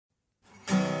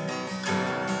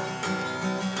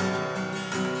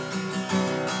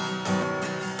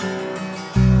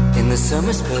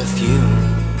summer's perfume.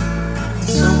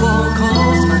 Someone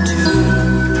calls my tune.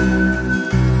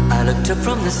 I looked up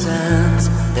from the sands,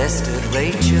 there stood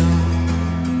Rachel.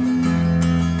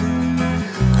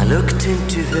 I looked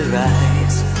into her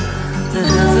eyes, the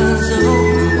heavens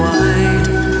open wide.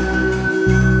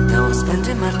 Now I'm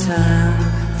spending my time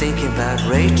thinking about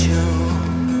Rachel.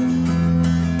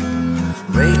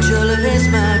 Rachel is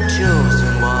my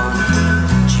chosen one.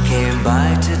 She came by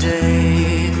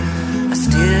today. I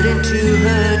steered into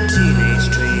her teenage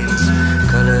dreams,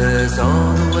 colors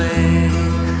all the way.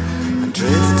 I'm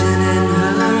drifting in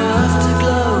her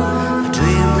afterglow. I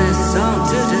dream this song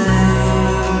today.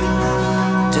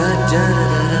 Da da da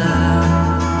da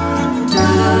da, da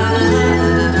da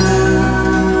da da.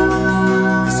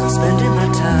 As I'm spending my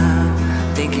time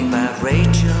thinking about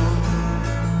Rachel.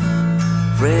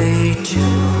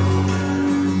 Rachel.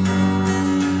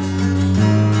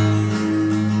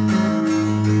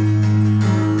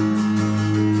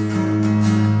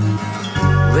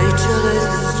 Rachel is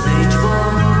the strange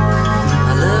one.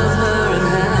 I love her and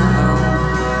how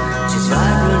she's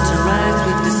vibrant and rides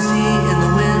with the sea and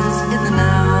the winds in the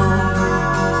now.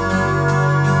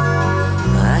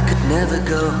 I could never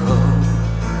go home.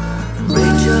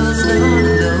 Rachel's not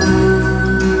alone,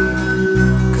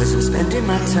 'cause I'm spending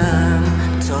my time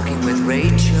talking with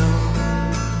Rachel.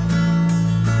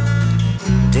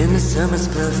 And in the summer's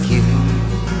perfume,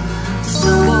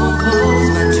 someone calls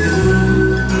my tune.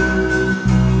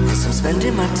 Yes, I'm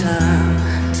spending my time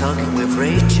talking with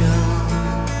Rachael.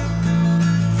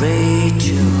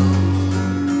 Rachel.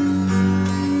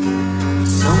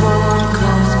 Someone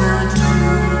calls my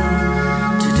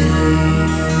tune today.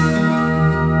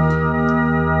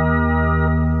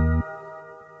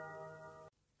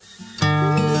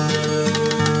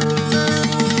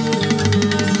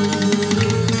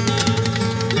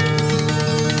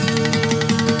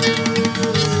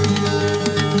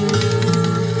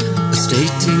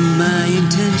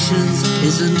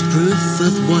 Isn't proof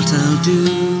of what I'll do.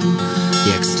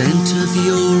 The extent of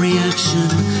your reaction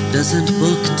doesn't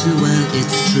book too well,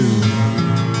 it's true.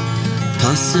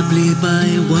 Possibly by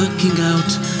working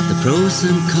out the pros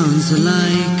and cons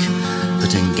alike,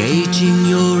 but engaging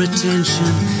your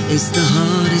attention is the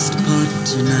hardest part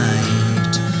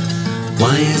tonight.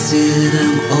 Why is it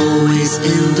I'm always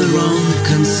in the wrong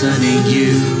concerning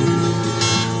you?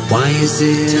 Why is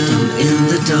it I'm in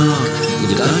the dark?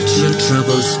 You've got your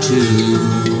troubles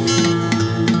too.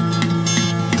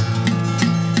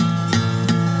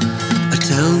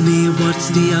 Tell me what's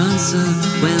the answer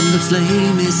when the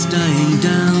flame is dying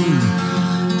down?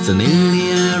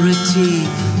 Familiarity,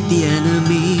 the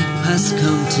enemy has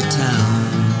come to town.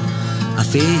 I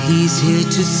fear he's here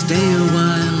to stay a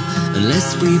while unless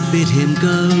we bid him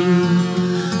go.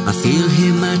 I feel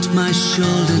him at my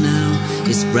shoulder now,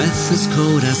 his breath as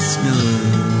cold as snow.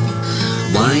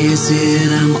 Why is it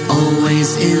I'm always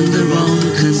in the wrong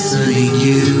concerning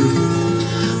you?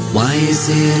 Why is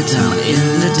it I'm in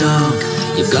the dark?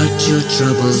 You've got your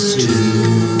troubles too.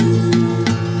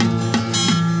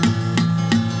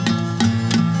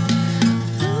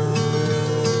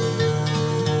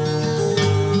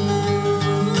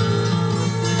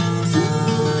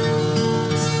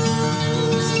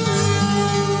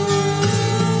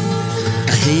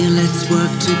 Hey, let's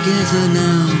work together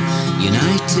now,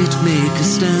 united make a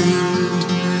stand.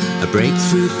 A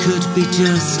breakthrough could be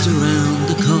just around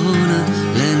the corner,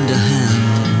 lend a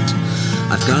hand.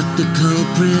 I've got the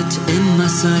culprit in my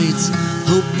sights,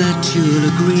 hope that you'll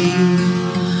agree.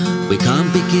 We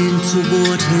can't begin to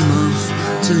ward him off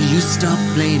till you stop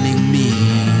blaming me.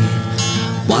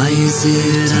 Why is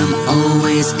it I'm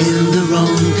always in the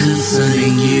wrong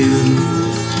concerning you?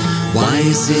 Why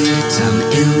is it I'm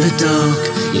in the dark?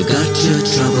 You got your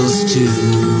troubles too.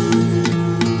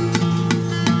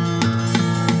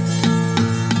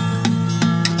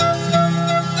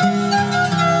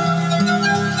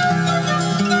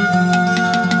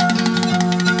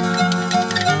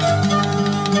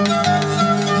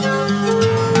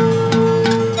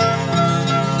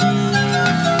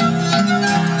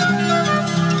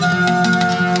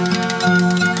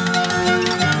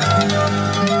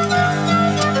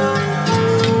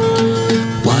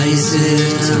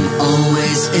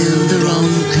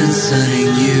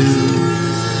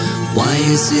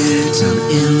 I'm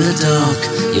in the dark,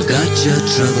 you've got your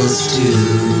troubles too.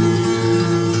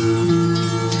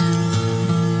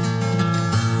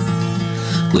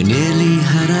 We nearly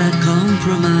had our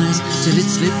compromise till it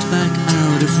slipped back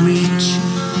out of reach.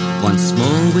 Once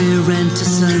more we're rent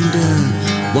asunder,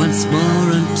 once more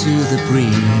unto the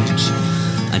breach.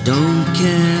 I don't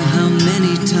care how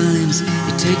many times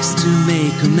it takes to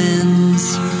make amends.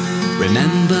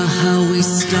 Remember how we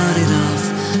started off,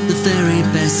 the very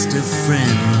best of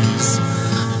friends.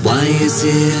 Why is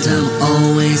it I'm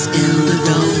always in the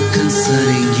dark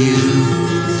concerning you?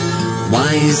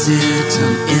 Why is it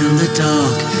I'm in the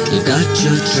dark, you've got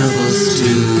your troubles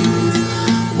too?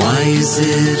 Why is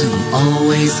it I'm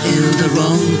always in the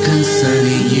wrong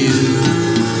concerning you?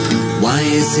 Why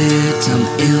is it I'm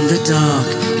in the dark,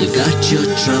 you've got your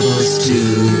troubles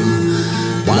too?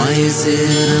 Why is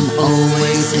it I'm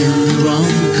always in the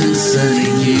wrong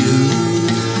concerning you?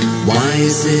 Why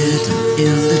is it I'm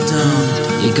in the dark,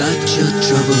 you got your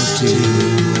troubles too?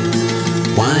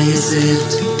 Why is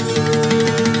it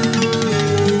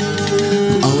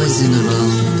I'm always in the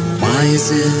wrong? Why is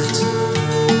it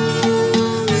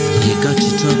you got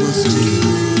your troubles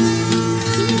too?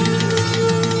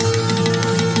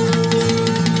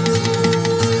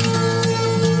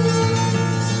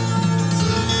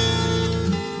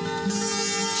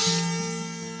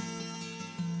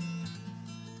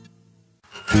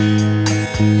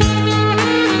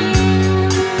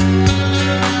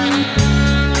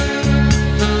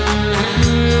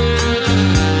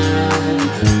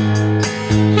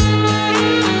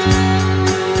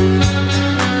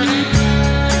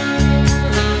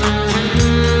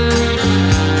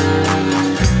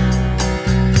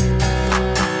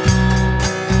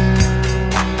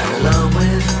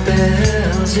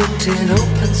 It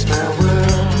opens my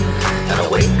world and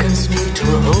awakens me to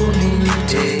a whole new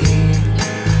day.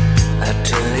 I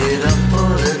turn it up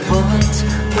all at once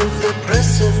with the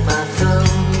press of my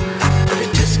thumb, but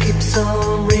it just keeps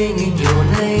on ringing your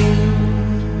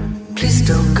name. Please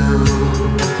don't go,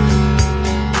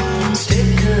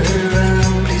 stick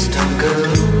around, please don't go.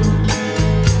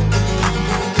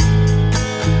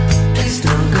 Please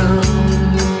don't go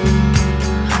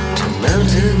to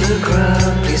melt in the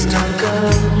crowd, please don't go.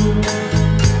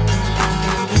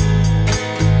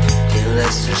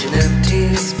 Such an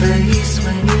empty space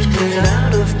when you get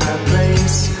out of my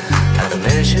place. At the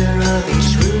measure of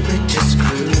each room it just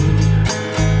grew.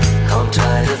 I'm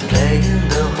tired of playing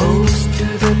the host to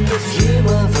the perfume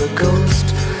of a ghost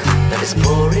that is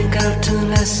pouring out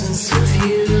an essence of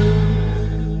you.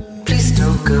 Please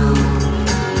don't go,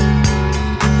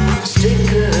 stick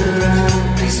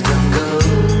around, please don't go.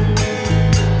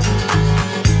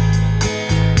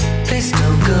 Please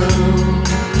don't go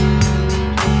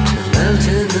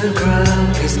in the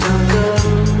crowd, please don't go.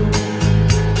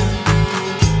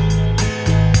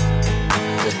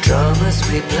 The dramas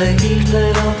we played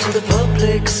led on to the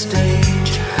public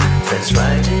stage. Friends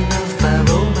writing of my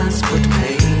romance but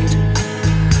paid.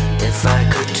 If I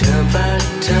could turn back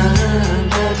time,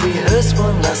 I'd rehearse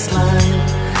one last line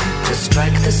to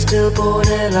strike the stillborn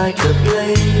air like a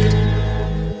blade.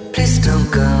 Please don't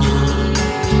go,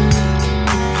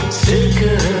 stick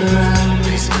around,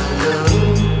 please don't go.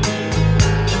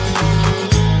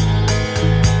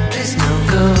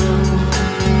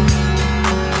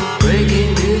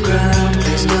 Breaking new ground,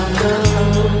 please don't go.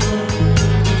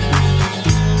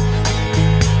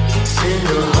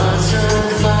 Single hearts on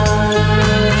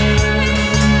fire,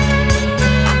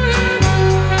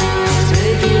 just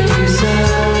taking you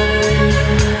side.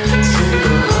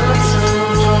 Single hearts on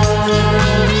fire,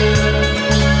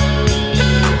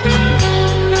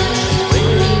 just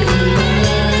waiting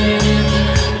goodbye,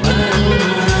 my own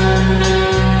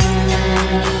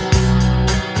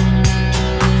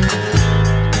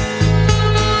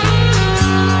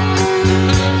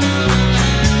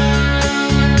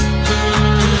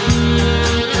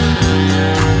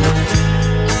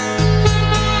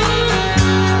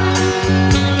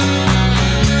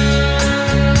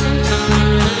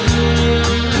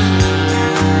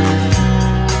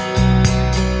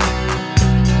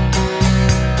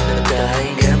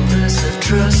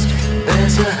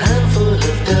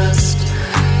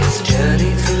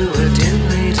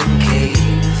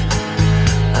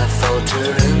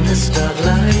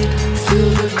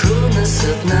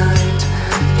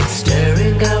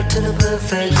in a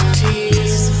perfect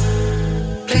tease.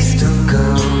 Please don't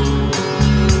go,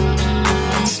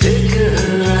 stick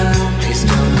around, please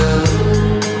don't go.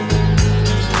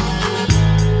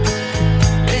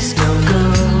 Please don't go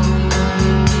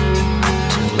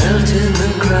to melt in the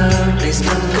crowd, please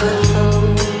don't go.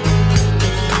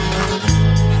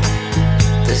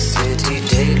 The city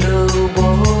day-glow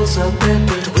walls are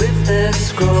peppered with their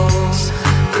scrolls,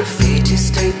 graffiti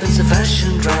statements are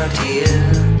fashioned round here.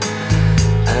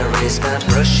 I raise my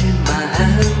brush in my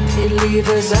hand, it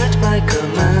levers at my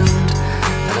command,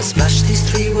 and I splash these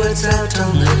three words out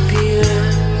on the pier.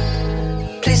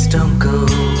 Please don't go,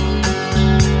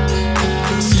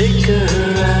 stick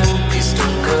around, please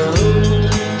don't go.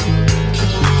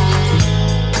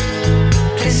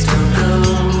 Please don't go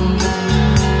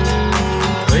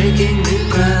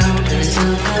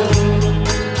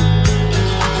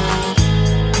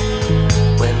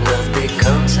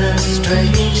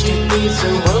estranged, it needs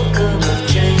a welcome of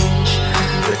change.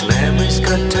 But memories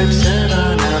got time set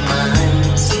on our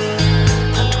minds.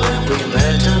 And when we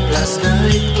met up last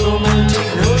night, romantic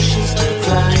notions took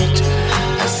flight.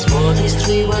 I swore these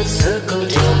three words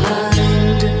circled your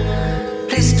mind.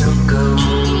 Please don't go.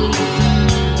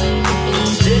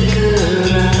 Stick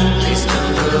around, please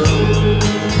don't go.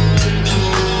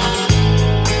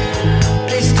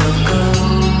 Please don't go.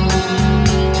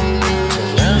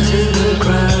 Turn out in the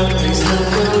crowd, please don't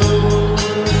go.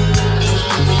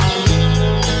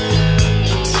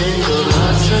 Single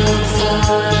hearts on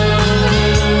fire.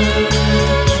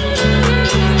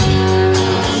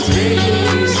 Stay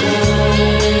inside.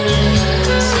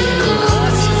 Single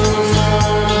hearts on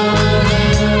fire.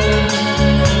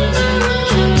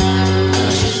 Now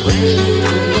she's waving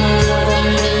goodbye.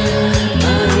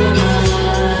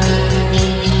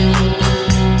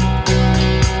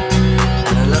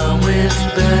 And along with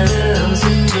bells,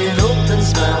 it opens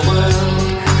my world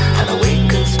and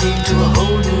awakens me to a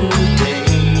whole new day.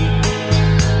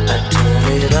 I turn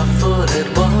it off all at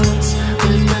once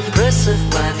with the press of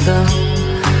my thumb,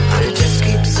 but it just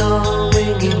keeps on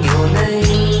ringing your name.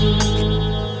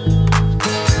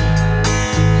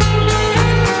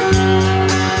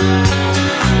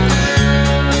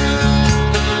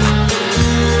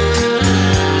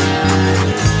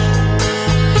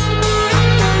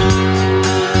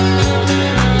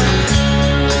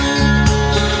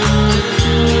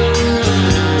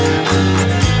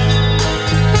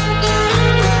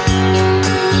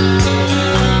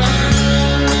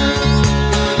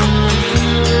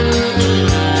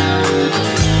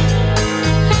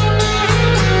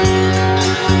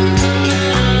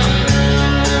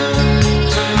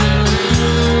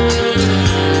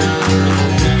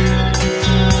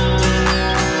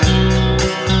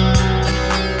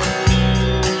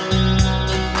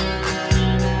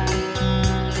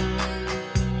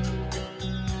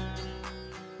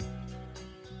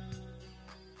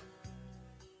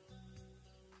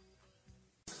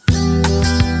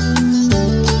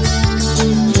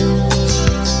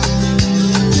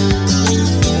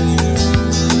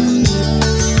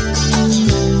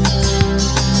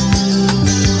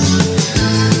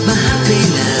 My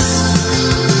happiness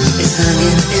is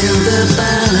hanging in the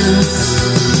balance.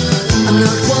 I'm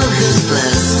not one who's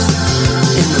blessed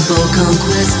in the bold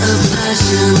conquest of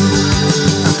passion.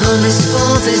 I'm punished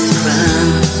for this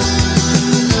crime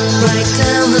right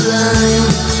down the line.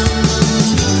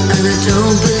 And I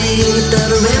don't believe that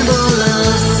a rainbow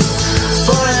lasts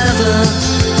forever,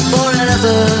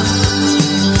 forever.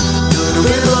 No, the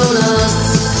rainbow lasts.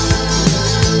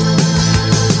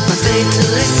 My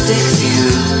fatalistic view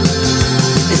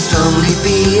is strongly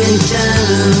being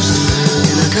challenged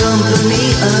in the company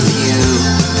of you.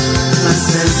 My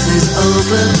senses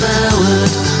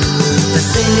overpowered by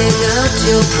singing out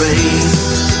your praise.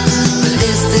 But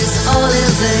is this all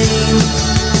in vain?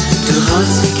 Two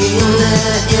hearts seeking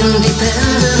their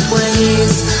independent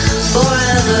ways.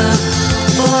 Forever,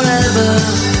 forever.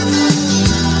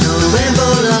 No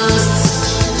rainbow lasts.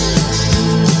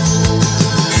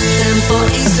 And for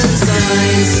eastern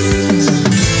skies,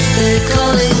 they're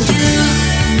calling you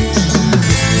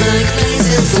like planes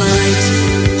in flight.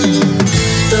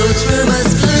 Those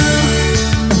rumors flew.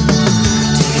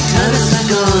 Taking time as I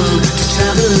gone to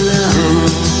travel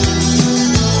alone.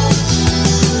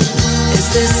 Is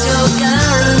this your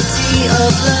guarantee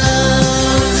of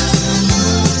love?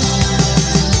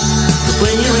 But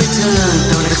when you return,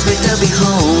 don't expect I'll be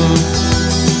home.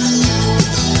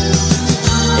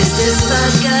 Is this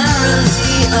that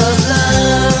guarantee of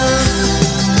love?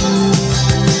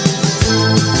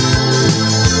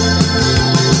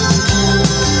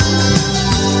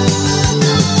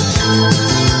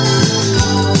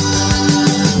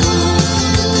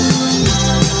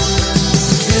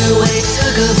 Two-way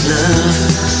tug of love,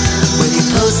 with your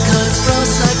postcards from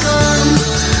Saigon,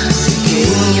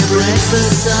 seeking your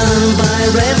breakfast sun by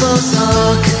rainbow's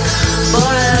hawk.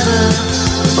 Forever,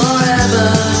 forever,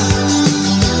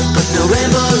 but no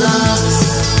rainbow lasts.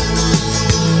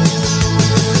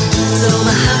 So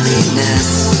my happiness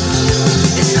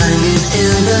is hanging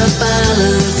in the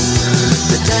balance.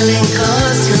 The telling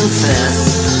cards confess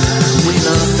we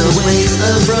lost the ways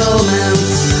of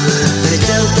romance. They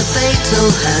dealt the fatal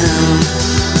hand.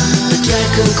 The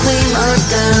jack and queen are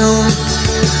down,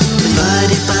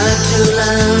 divided by two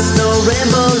lands. No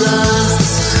rainbow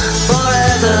lasts.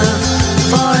 Forever,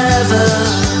 forever.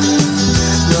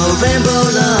 No rainbow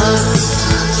lasts.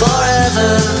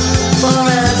 Forever,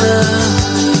 forever.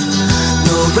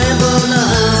 No rainbow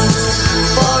lasts.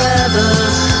 Forever,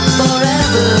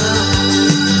 forever.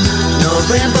 No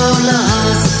rainbow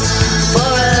lasts.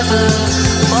 Forever,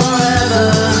 forever.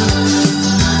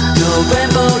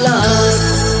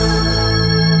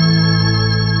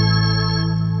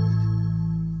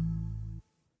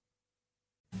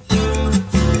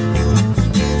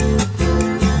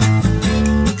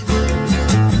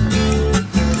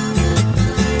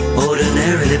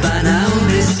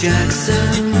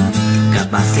 Jackson,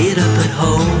 got my feet up at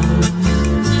home.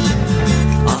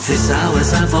 Office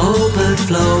hours have all but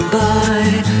flown by.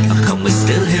 How come we're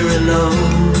still here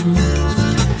alone?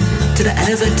 Did I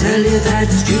ever tell you that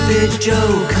stupid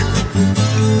joke?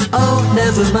 Oh,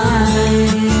 never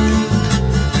mind.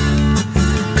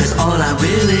 'Cause all I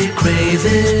really crave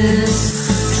is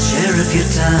a share of your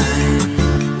time.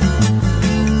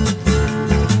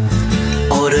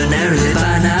 Ordinarily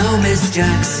by now, Miss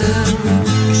Jackson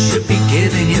should be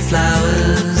giving you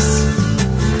flowers.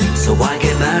 So why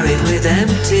get married with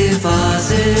empty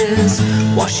vases,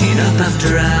 washing up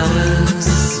after hours?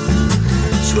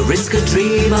 She'll risk a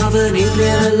dream of an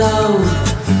evening alone,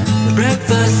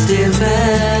 breakfast in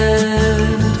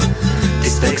bed.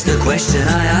 This begs the question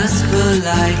I ask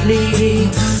politely,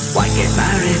 why get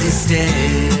married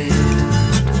instead?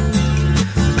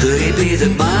 Could it be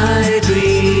that my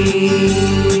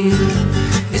dream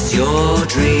is your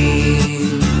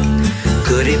dream?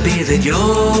 Could it be that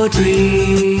your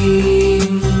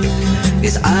dream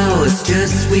is ours,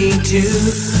 just we two?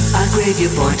 I crave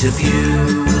your point of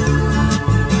view.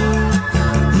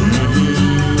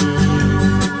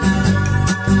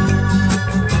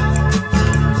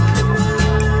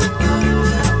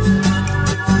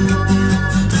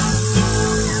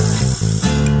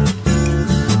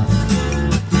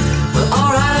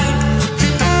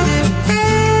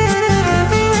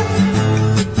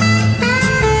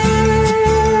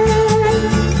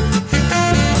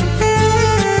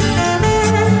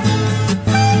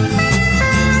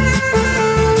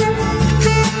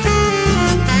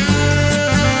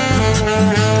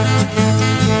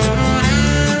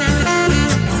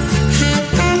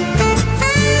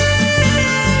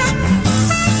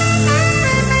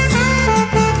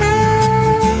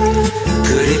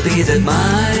 That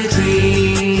my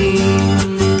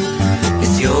dream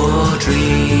is your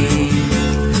dream?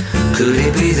 Could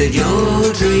it be that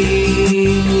your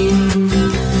dream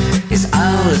is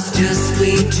ours, just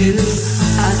we two?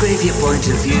 I crave your point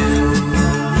of view.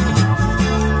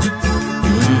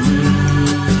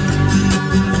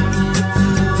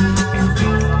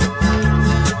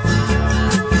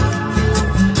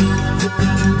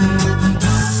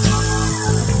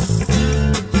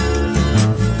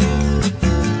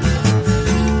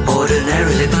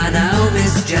 By now,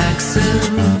 Miss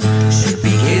Jackson should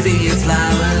be giving you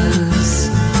flowers.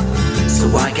 So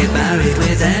why get married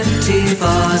with empty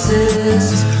vases,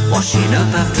 washing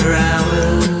up after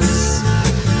hours?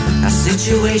 Our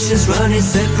situations run in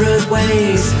separate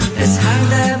ways. Let's hang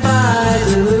them by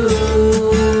the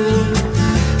moon,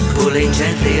 pulling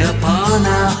gently upon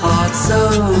our hearts. So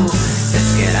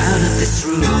let's get out of this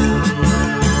room,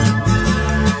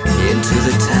 into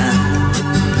the town.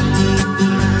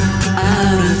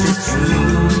 Out of this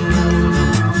room,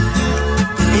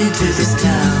 into this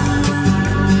town.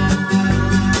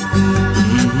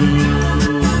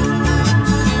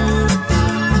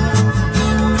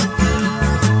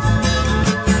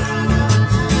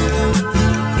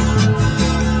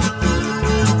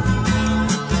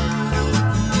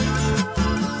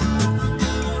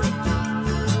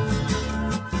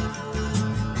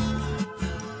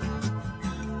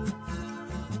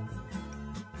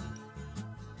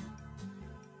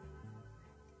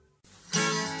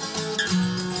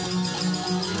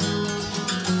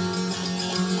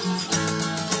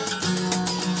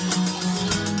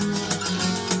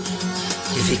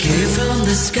 If he came from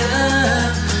the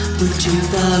sky, would you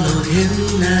follow him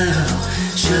now?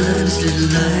 Shine his little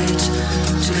light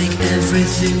to make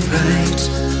everything right.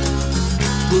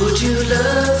 Would you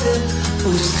love him,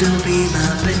 or would you still be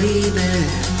my baby?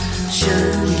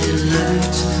 Shine your little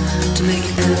light to make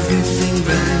everything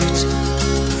right.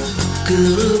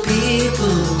 Good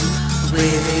people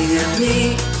waving at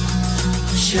me.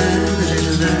 Shine the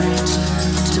little light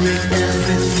to make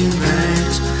everything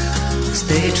right.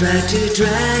 They tried to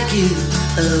drag you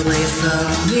away from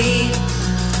me.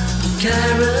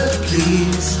 Kyra,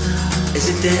 please, is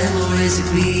it them or is it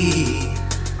me?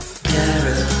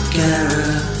 Kyra, Kyra,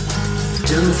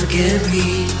 don't forget me.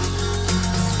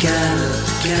 Kyra,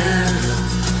 Kyra,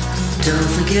 don't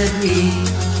forget me.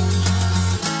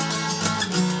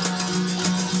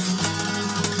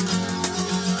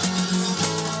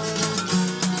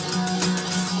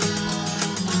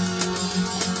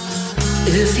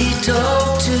 If he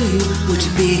talked to you, would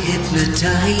you be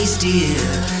hypnotized, dear?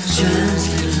 Shine his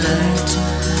little light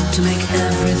to make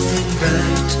everything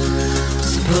right.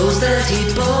 Suppose that he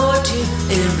bought you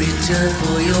in return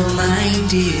for your mind,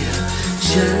 dear.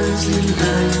 Shine his little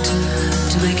light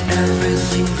to make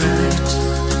everything right.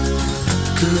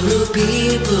 Good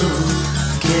people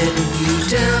getting you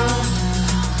down.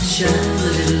 Shine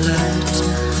the little light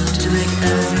to make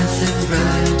everything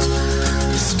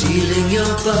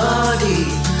your body,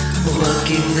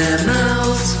 working their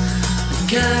mouths.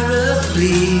 Kyra,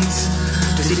 please,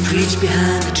 does he preach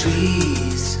behind the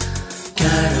trees?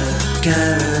 Kyra,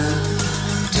 Kyra,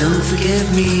 don't forget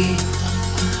me.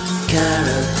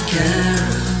 Kyra, Kyra,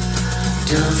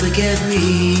 don't forget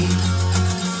me.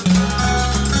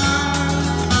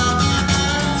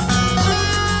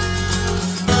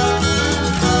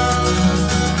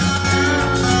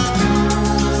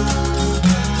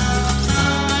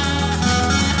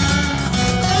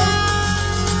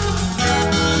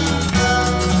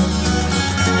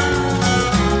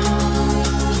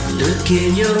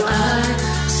 In your eye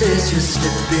says you're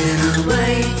slipping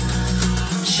away.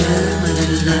 Shine a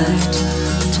little light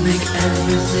to make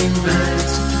everything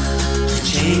right.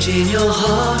 Changing your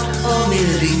heart or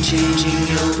merely changing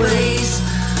your ways.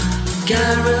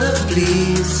 Kyra,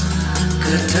 please,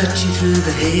 could touch you through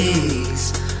the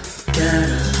haze.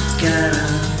 Kyra, Kyra,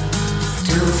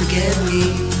 don't forget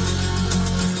me.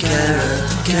 Kyra,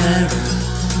 Kyra,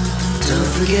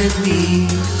 don't forget me.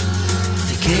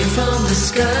 Came from the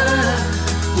sky,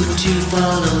 would you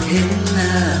follow him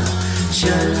now?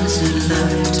 Shine a little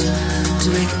light to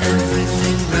make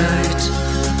everything right.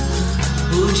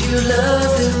 Would you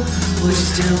love him? Would you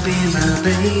still be my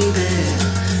baby?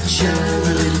 Shine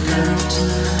a little light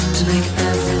to make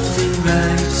everything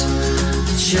right.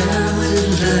 Shine a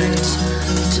little light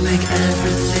to make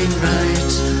everything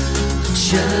right.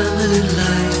 Shine a little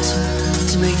light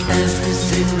to make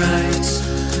everything right.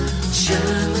 Shine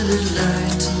a little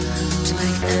light to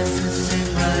make everything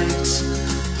right.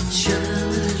 Shine a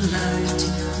little light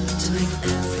to make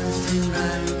everything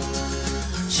right.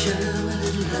 Shine a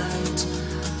little light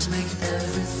to make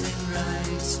everything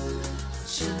right.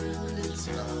 Shine a little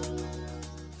light.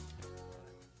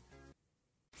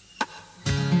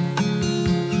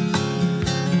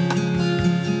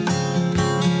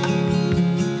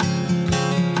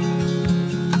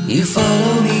 You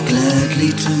follow me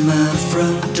gladly to my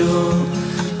front door.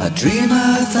 I dream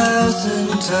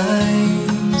 1,000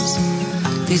 times.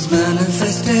 These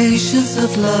manifestations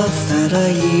of love that I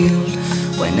yield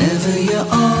whenever you're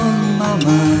on my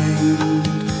mind.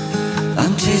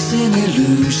 I'm chasing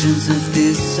illusions of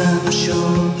this, I'm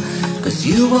sure, 'cause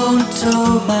you won't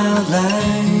toe my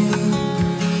line.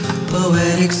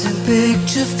 Poetics in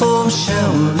picture form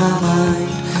shower my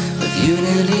mind with you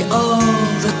nearly all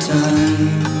the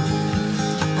time.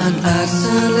 And I'd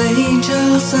sell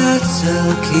angels, I'd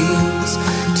sell kings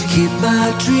to keep my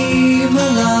dream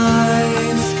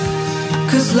alive.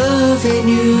 'Cause loving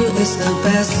you is the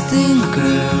best thing,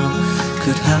 girl,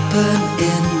 could happen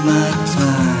in my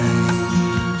time.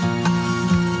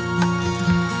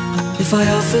 If I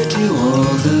offered you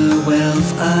all the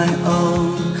wealth I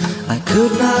own, I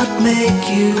could not make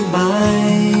you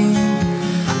mine.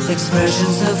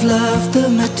 Expressions of love, the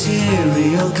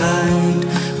material kind,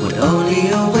 would only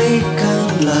awaken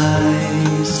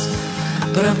lies.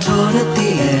 But I'm torn at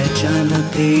the edge, I'm a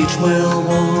page well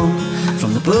worn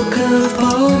from the book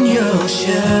upon your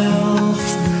shelf.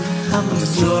 I'm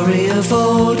the story of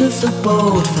old, of the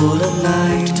boat full of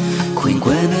night, Queen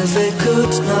Guinevere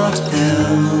could not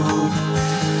help.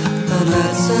 And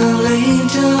I'd sell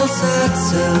angels, I'd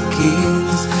sell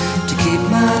kings to keep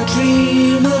my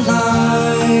dream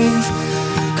alive.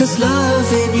 'Cause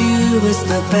loving you is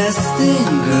the best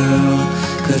thing, girl,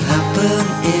 could happen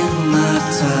in my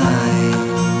time.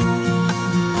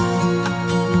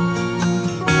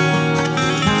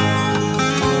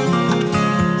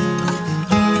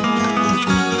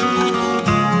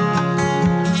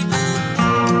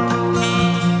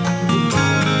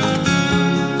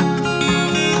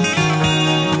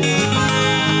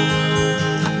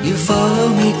 You follow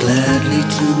me gladly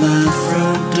to my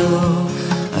front door.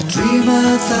 I dream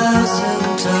 1,000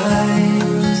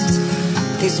 times.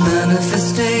 These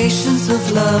manifestations of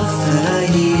love that I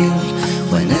yield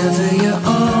whenever you're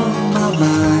on my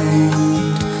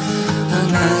mind. And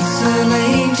I'd sell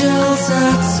angels,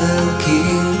 I'd sell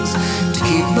kings to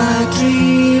keep my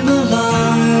dream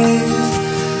alive.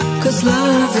 'Cause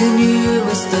loving you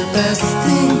is the best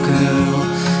thing, girl,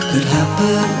 could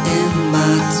happen in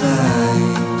my time.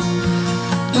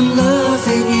 And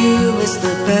loving you is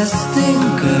the best thing,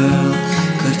 girl,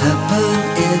 could happen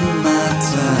in my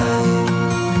time.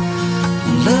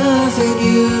 And loving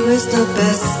you is the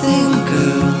best thing,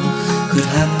 girl, could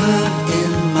happen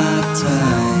in my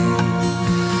time.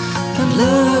 And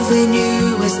loving you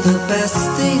is the best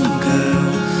thing, girl,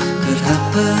 could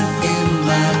happen in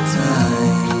my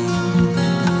time.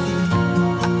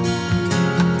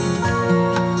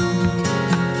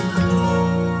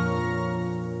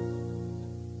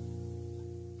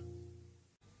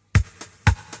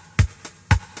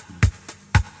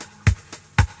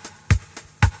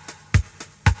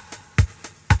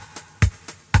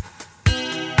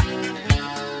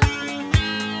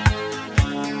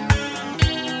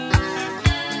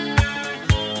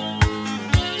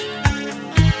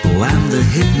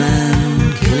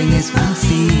 hitman, killing is my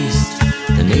feast.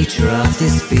 The nature of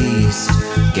this beast,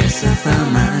 guess I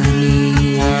found my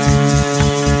niche.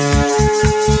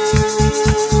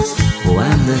 Oh,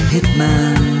 I'm the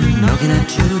hitman, knocking at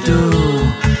your door.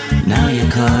 Now your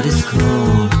card is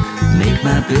cold, make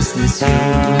my business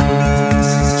yours.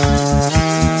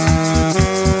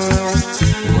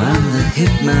 Oh, I'm the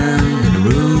hitman, in a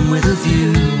room with a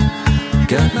view.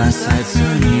 Got my sights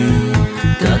on you,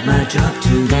 got my job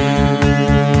to do.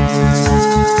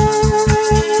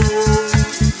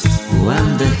 Oh,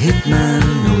 I'm the hitman,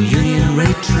 no union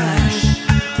rate trash.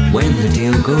 When the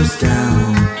deal goes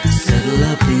down, settle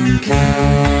up in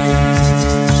cash.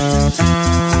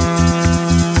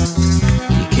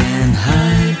 You can't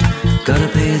hide, gotta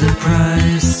pay the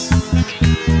price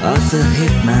of the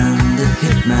hitman, the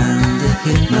hitman, the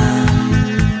hitman.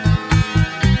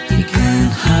 You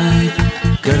can't hide,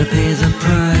 gotta pay the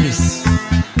price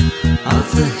of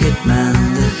the hitman,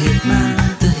 the hitman,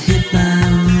 the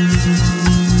hitman.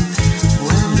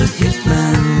 When the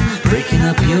hitman, breaking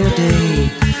up your day,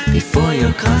 before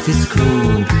your coffee's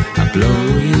cold, I blow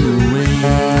you away.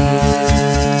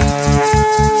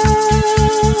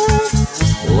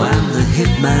 Oh, I'm the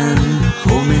hitman,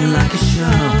 homing like a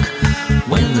shark.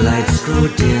 When the lights grow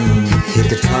dim, hit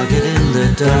the target in the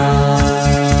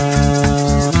dark.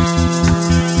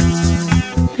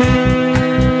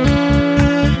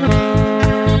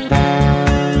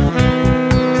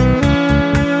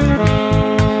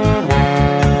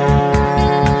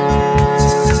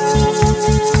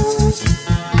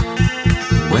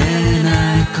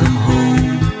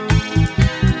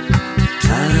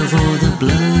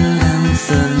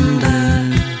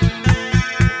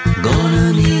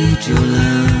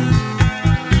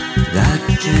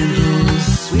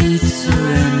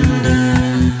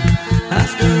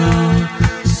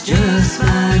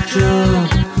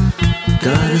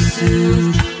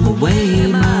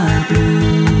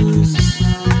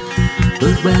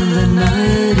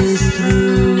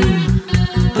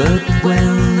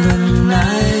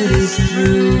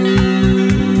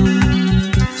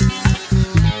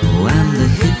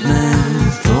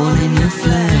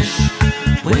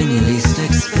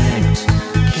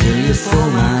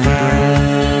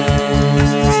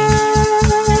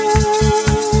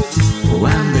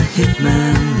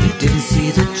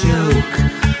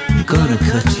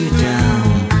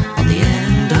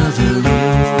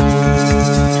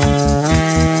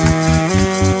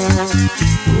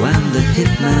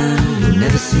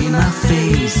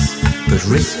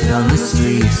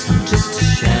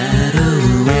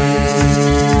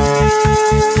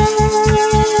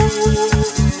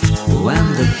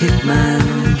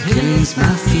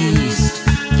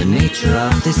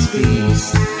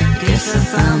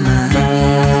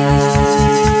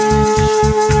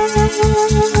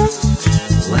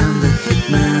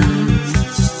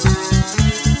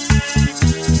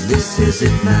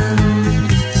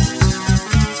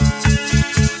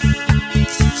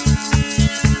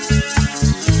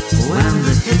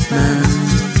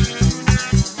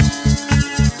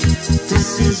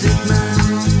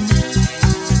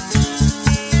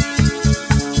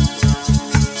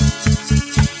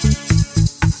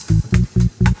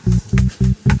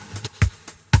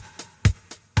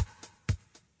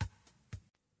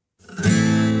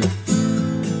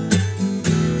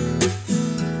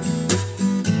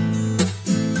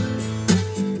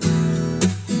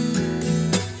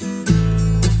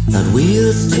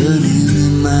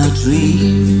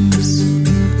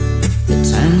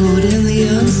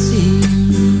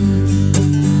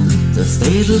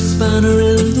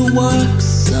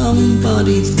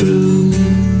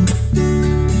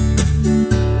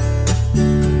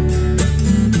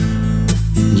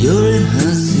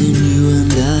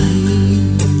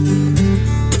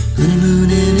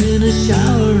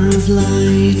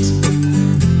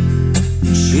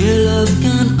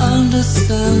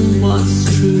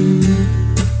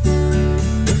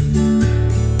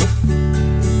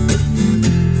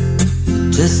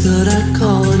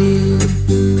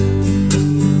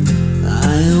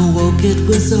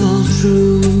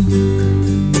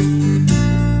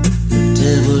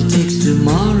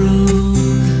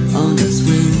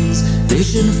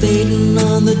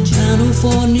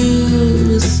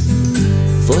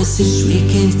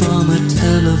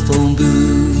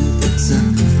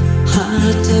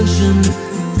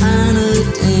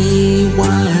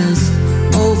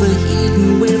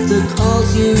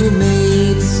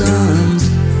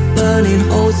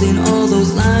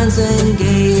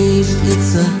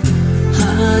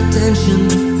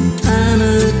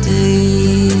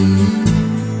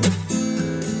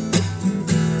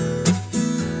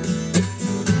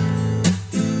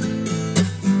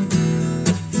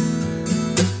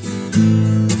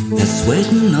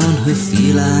 waiting on her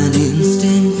feline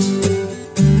instinct,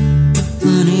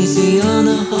 uneasy on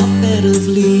a hotbed of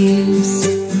leaves,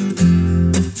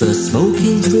 first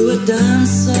smoking through a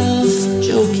dance of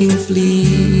joking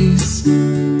fleas.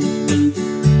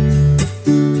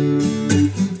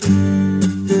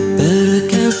 Better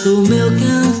cancel milk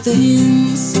and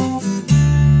things,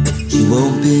 she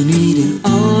won't be needing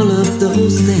all of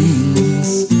those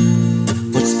things.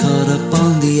 What's caught up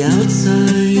on the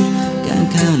outside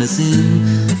can't count us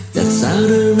in. That's out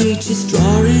of reach is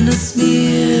drawing a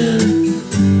smear.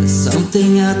 There's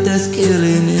something out there's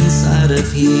killing inside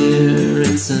of here.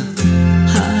 It's a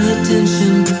high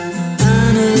tension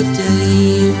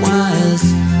day wires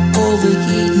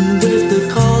overheating with the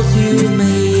calls you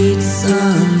made.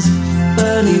 Suns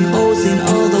burning holes in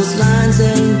all those lines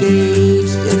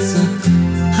engaged. It's a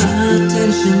high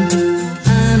tension day.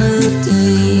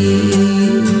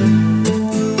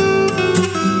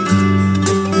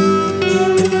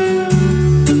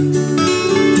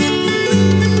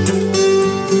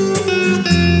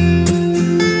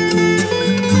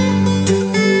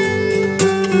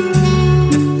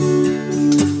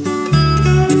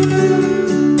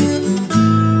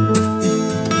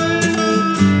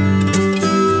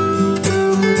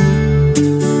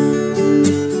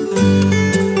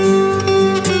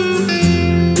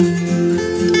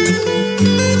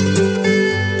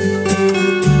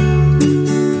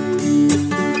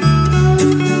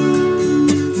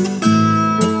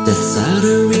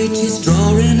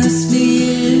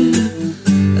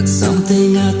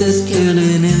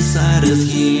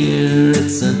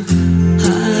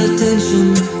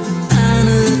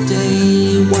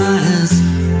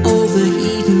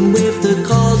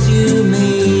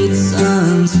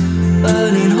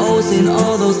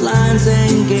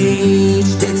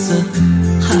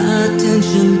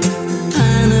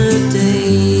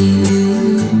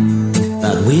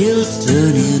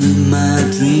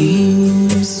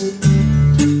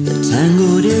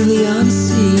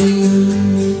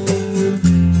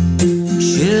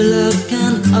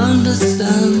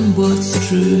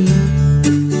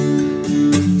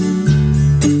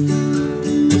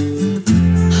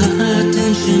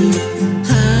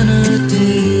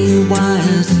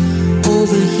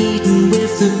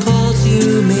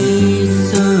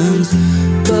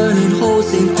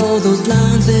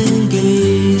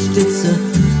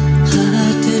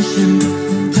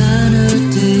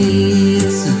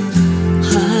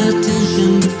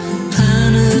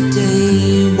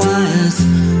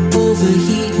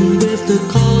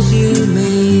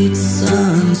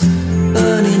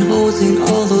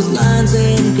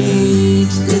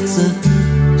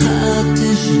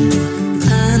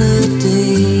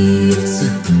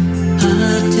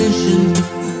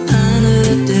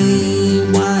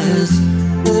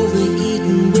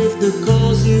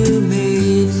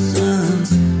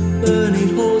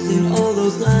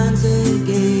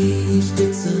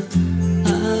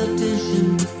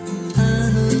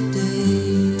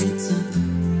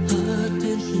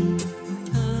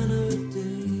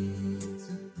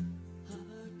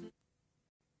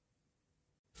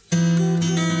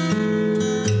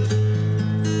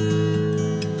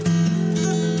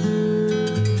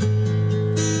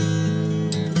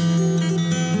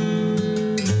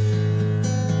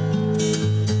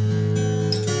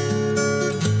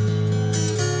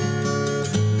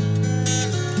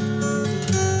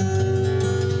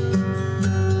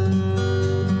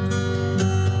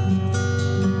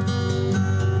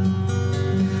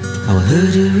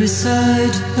 Heard you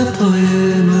recite a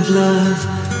poem of love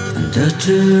and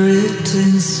utter it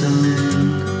in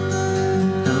song.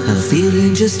 A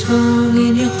feeling just hung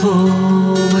in your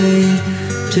hallway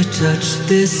to touch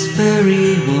this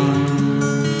very one.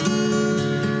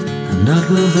 I'm not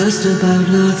well versed about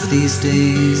love these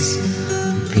days.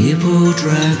 People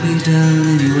drag me down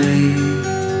anyway.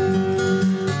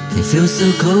 They feel so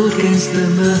cold against the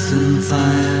mirth and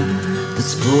fire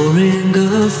that's pouring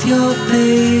off your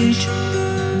page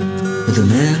with the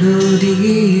melody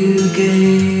you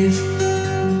gave.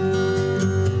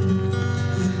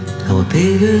 How a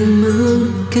pagan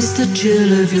moon kissed the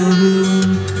chill of your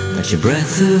room that your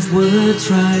breath of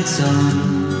words rides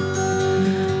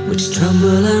on, which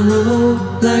tumble and roll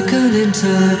like an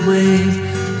entire wave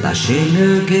lashing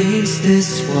against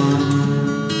this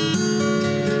one.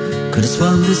 Could have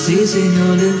swum the seas in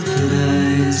your limpid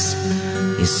eyes.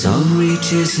 Your song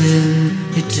reaches in,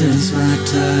 it turns my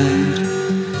tide.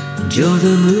 And you're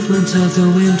the movement of the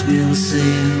windmill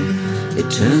sail. It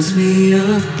turns me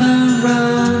up and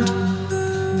round.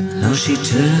 How she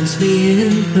turns me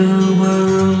in her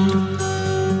world.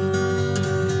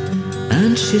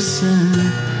 And she sang,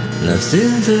 love's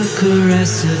in the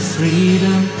caress of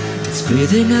freedom, it's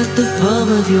breathing at the palm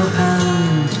of your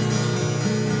hand.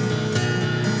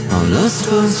 All lost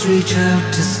ones reach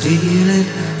out to steal it,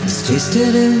 it's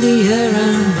tasted in the air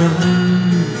and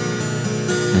run.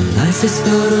 And life is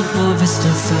but a harvest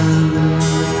of fun.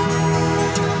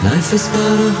 Life is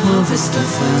but a harvest of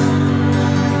fun.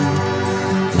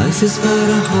 Life is but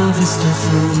a harvest of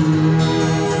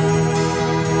fun.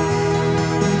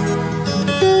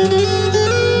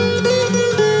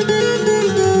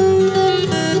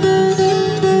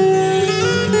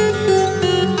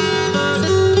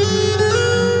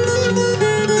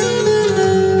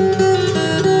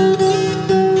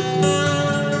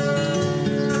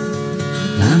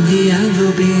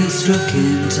 Being struck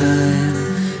in time,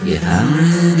 you're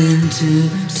hammering into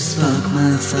to spark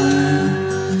my fire.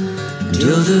 And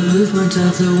you're the movement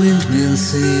of the windmill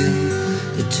sail,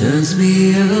 it turns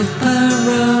me up and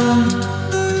round.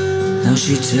 How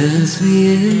she turns me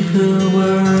in her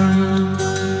world.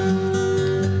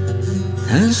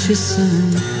 And she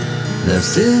sang,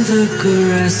 love's in the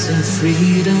caress of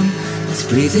freedom, it's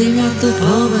breathing at the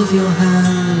palm of your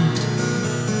hand.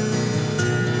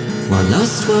 While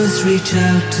lost ones reach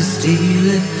out to steal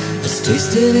it, it's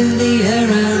tasted in the air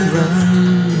and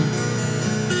run.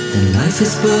 And life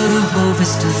is but a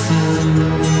harvest of fun.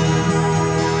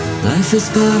 Life is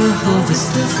but a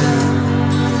harvest of fun.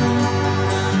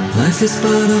 Life is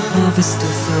but a harvest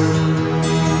of fun.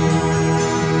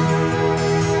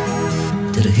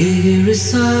 Did I hear you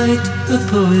recite a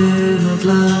poem of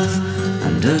love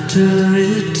and utter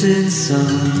it in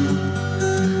song?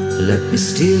 Let me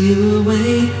steal you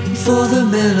away before the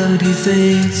melody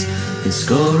fades in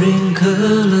scoring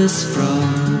colors from.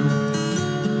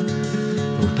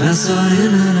 We'll pass on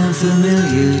in an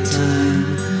unfamiliar time.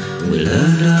 We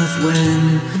learned of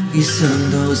when you sung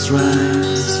those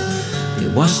rhymes.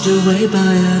 You're washed away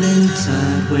by an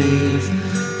in-tide wave,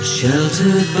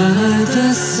 sheltered by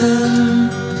the sun.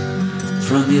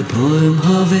 From your poem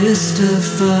harvest of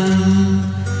fun,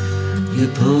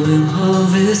 your poem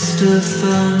harvest of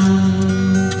fun.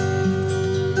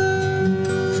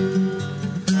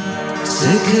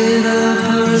 Se queda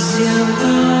para siempre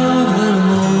el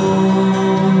amor.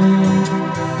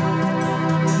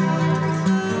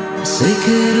 Se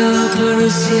queda para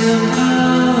siempre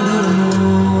el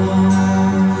amor.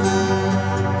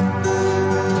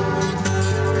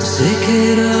 Se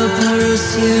queda para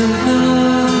siempre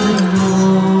el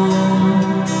amor.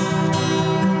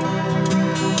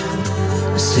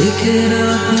 Se queda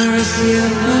para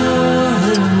siempre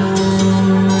el amor.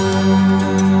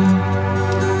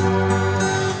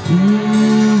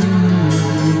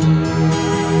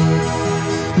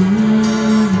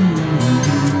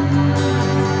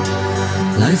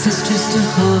 Life is just a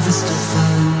harvest of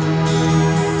fun.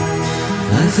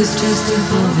 Life is just a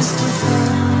harvest of fun.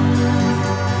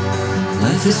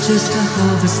 Life is just a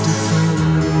harvest of fun.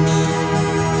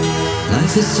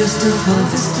 Life is just a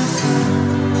harvest of fun.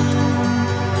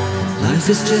 Life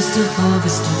is just a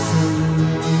harvest of fun.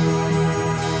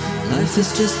 Life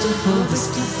is just a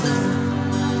harvest of fun.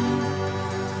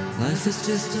 Life is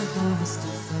just a harvest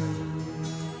of fun.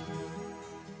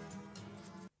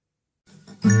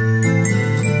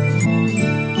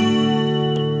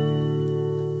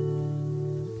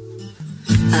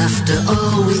 After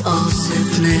all, we all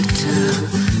sip nectar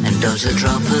and dodge a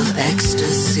drop of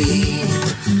ecstasy.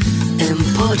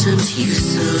 Important you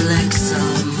select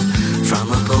some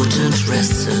from a potent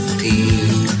recipe.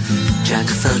 Jack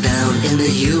fell down in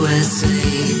the USA,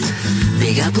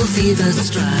 Big Apple fever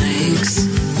strikes.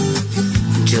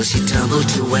 Jill, she tumbled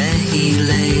to where he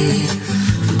lay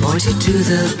and pointed to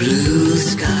the blue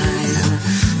sky.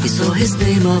 He saw his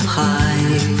name up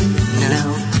high.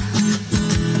 Now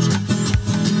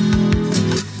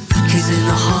he's in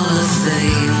the Hall of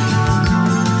Fame.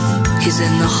 He's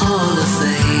in the Hall of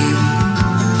Fame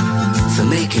for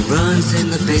making runs in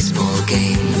the baseball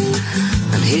game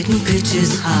and hitting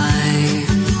pitches high.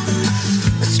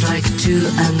 A strike two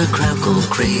and the crowd go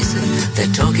crazy.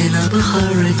 They're talking up a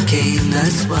hurricane.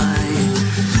 That's why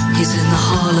he's in the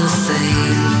Hall of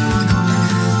Fame.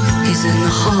 He's in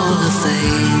the Hall of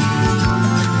Fame.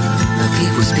 A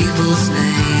people's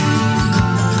name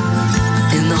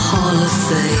in the Hall of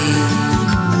Fame.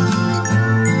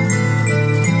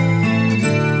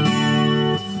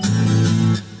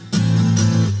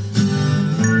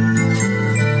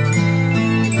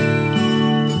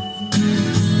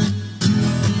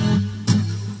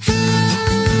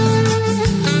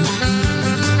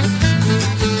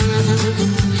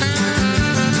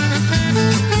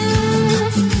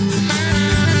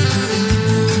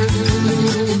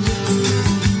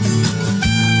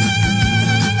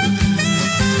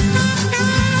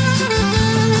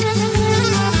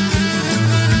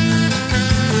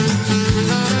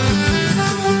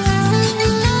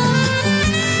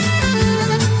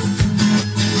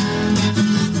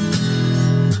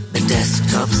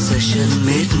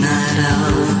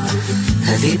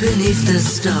 Heavy beneath the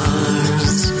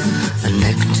stars, a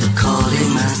nectar calling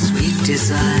my sweet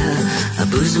desire. I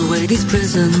booze away these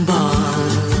prison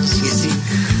bars. You see,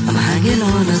 I'm hanging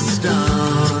on a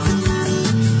star.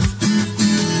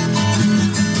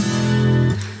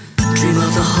 Dream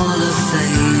of the Hall of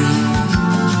Fame.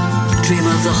 Dream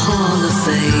of the Hall of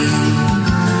Fame.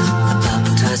 I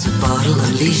baptize a bottle,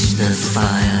 unleash the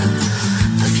fire.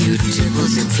 A few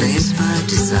tipples inflames my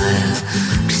desire.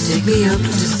 Please take me up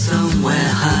to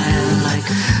somewhere higher, like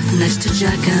next to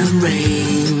Jack and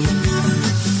Rain.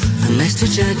 Next to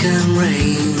Jack and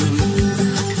Rain.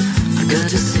 I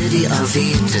got a city RV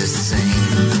to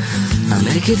sing. I'll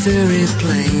make it very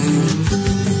plain.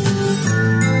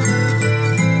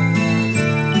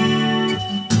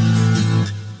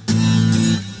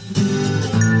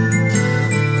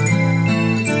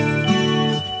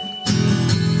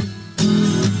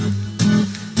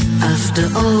 After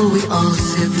all, we all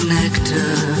sip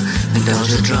nectar,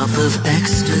 indulge a drop of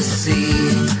ecstasy.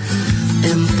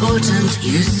 Important,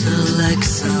 you select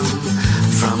some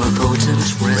from a potent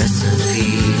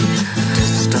recipe.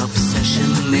 Desktop session,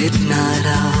 midnight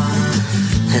hour,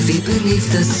 heavy beneath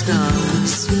the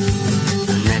stars.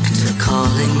 Nectar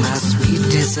calling my sweet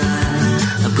desire.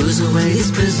 I booze away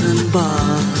these prison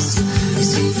bars. You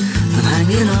see, I'm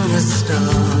hanging on a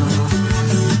star.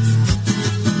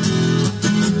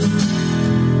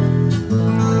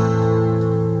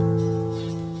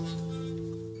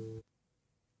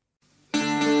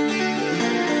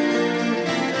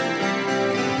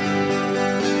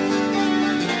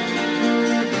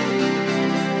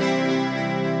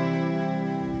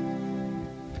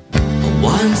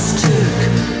 Once took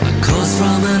a course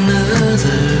from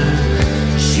another.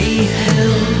 She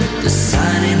held the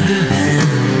sign in her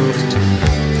hand,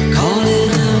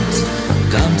 calling out,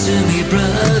 "Come to me,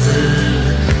 brother."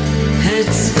 Head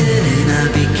spinning, I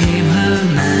became her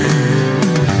man.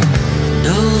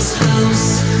 Doll's house,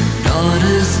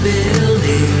 daughters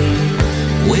building,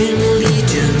 win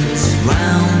legions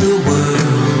round the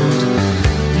world.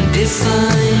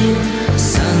 Define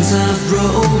sons of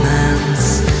romance.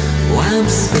 I'm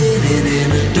spinning in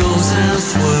a doll's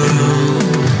house world.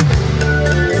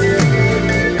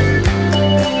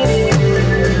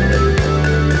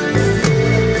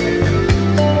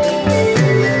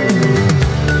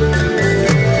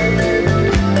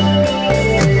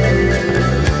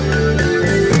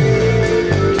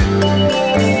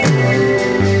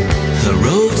 Her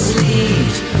roads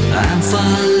lead, I'm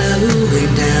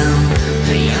following down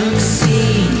a young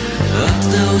scene up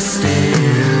those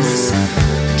stairs.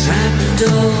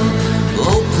 Trapdoor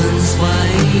opens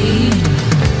wide,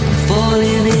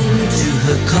 falling into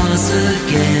her cause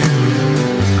again.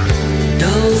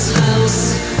 Doll's house,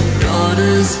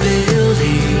 daughters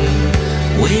building,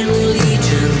 win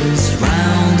legions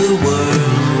round the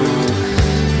world.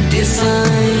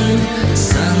 Define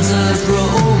sons of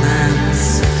romance.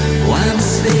 I'm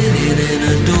spinning in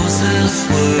a doll's house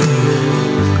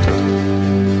world.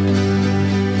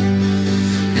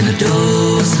 In a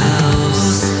doll's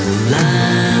house,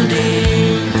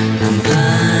 landing and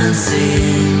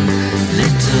glancing,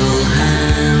 little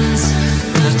hands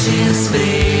touching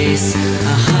space.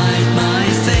 I hide my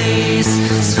face,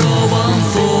 score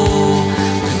 1-4,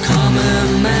 the common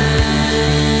man,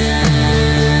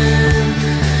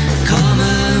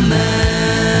 common man.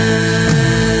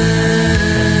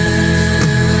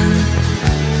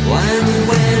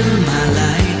 When my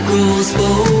light grows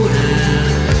bolder,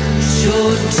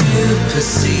 sure to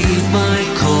perceive my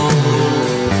call.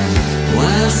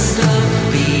 While stop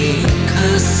being a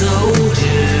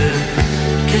soldier,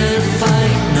 can't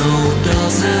fight no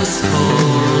doll's house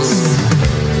cause.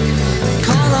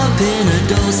 Call up in a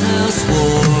doll's house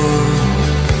war.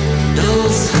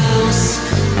 Doll's house,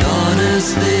 daughters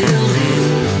building,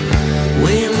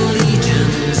 win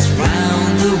legions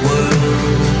round the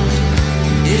world.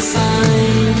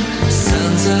 Define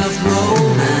sons of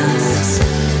romance.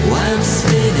 I'm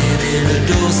spinning in a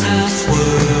doll's house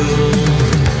world.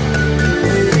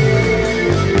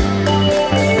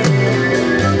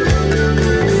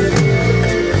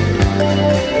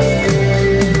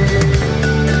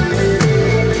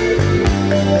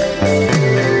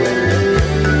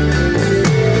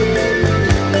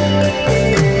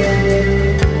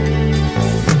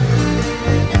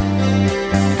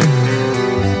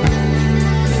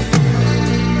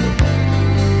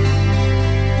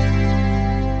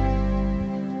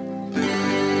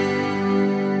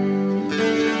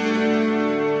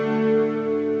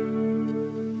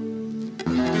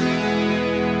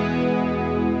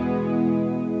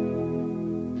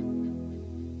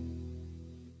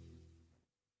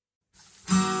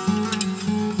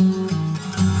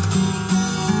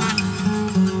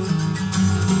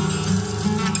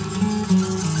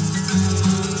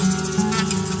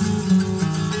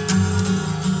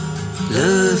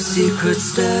 Love's secret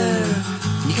stare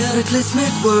in your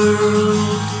cataclysmic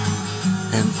world,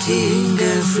 emptying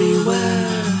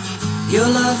everywhere. Your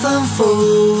love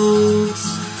unfolds,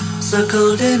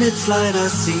 circled in its light I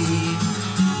see.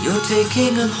 You're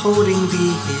taking and holding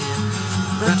me here,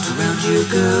 wrapped around you,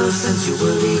 girl,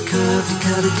 sensually curved, a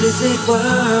cataclysmic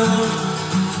world.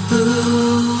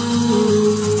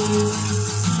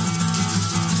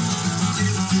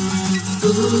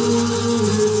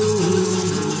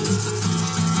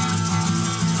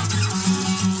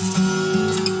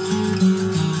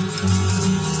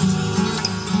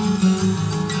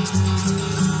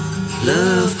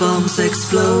 Love bombs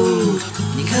explode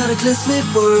in your cataclysmic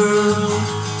world,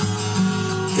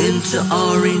 into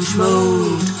orange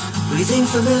mode, breathing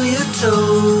familiar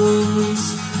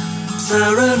tones,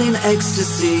 siren in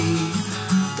ecstasy.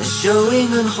 They're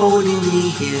showing and holding me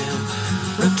here,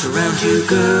 wrapped around you,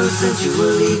 girl,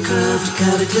 sensually curved, a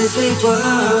cataclysmic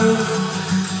world.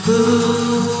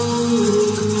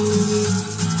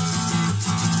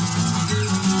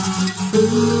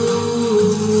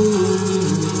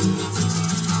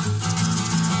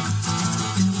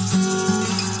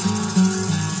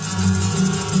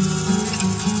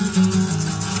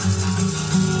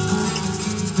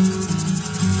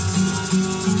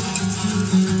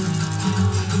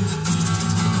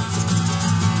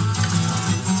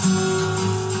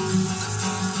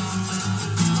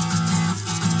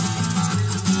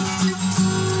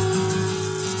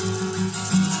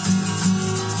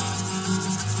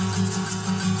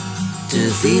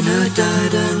 Davina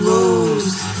died and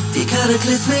rose, the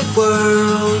cataclysmic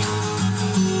world.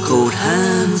 Cold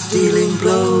hands dealing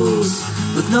blows,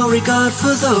 with no regard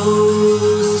for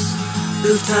those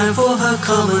who've time for her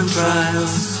common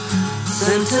trials.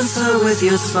 Sentence her with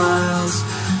your smiles,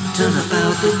 turn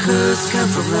about the curse, come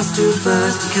from last to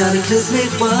first, the cataclysmic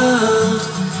world.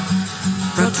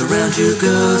 Wrapped around you,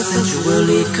 girl,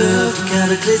 sensually curved, the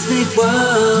cataclysmic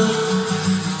world.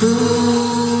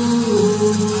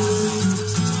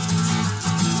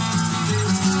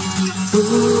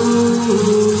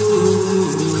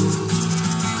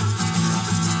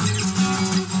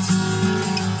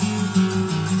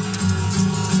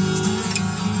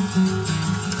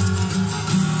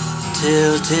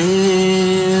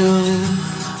 Telltale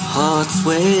hearts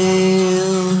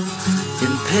wail,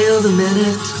 impale the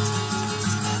minute,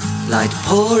 light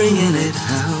pouring in it.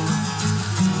 How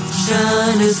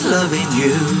shine is loving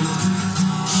you,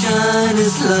 shine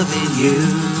is loving you,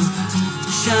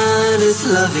 shine is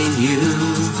loving you,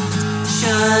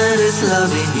 shine is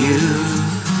loving you,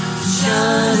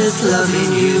 shine is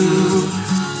loving you,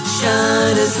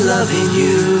 shine is loving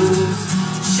you,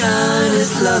 shine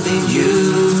is loving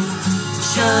you,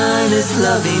 shine is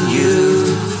loving you,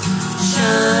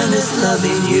 shine is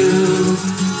loving you,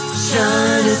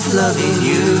 shine is loving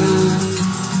you.